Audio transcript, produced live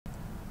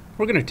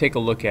We're going to take a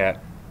look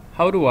at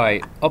how do I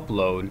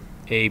upload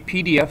a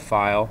PDF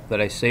file that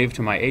I saved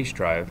to my H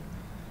drive.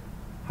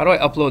 How do I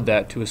upload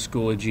that to a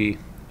Schoology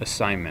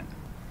assignment?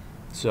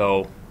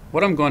 So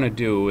what I'm going to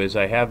do is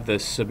I have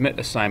this submit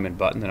assignment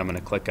button that I'm going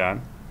to click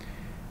on,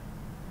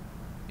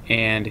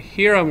 and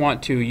here I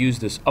want to use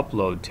this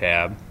upload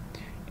tab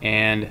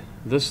and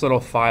this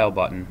little file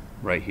button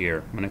right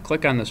here. I'm going to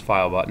click on this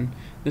file button.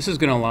 This is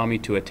going to allow me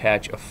to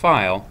attach a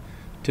file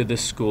to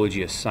this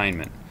Schoology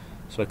assignment.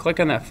 So I click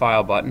on that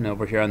file button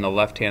over here on the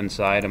left hand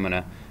side. I'm going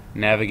to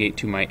navigate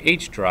to my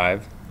H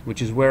drive,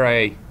 which is where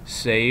I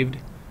saved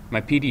my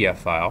PDF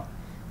file.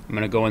 I'm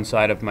going to go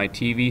inside of my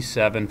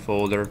TV7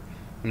 folder.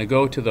 I'm going to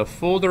go to the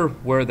folder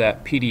where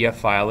that PDF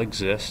file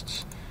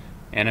exists,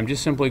 and I'm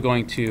just simply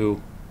going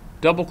to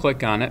double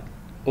click on it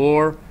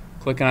or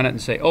click on it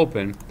and say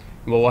open.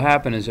 And what will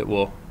happen is it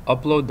will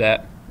upload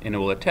that and it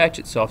will attach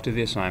itself to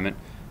the assignment,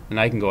 and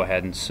I can go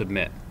ahead and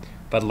submit.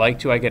 If I'd like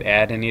to, I could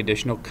add any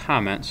additional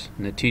comments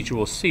and the teacher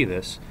will see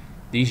this.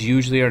 These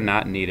usually are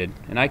not needed,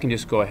 and I can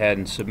just go ahead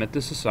and submit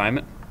this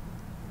assignment,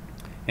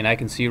 and I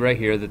can see right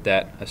here that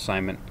that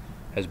assignment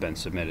has been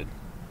submitted.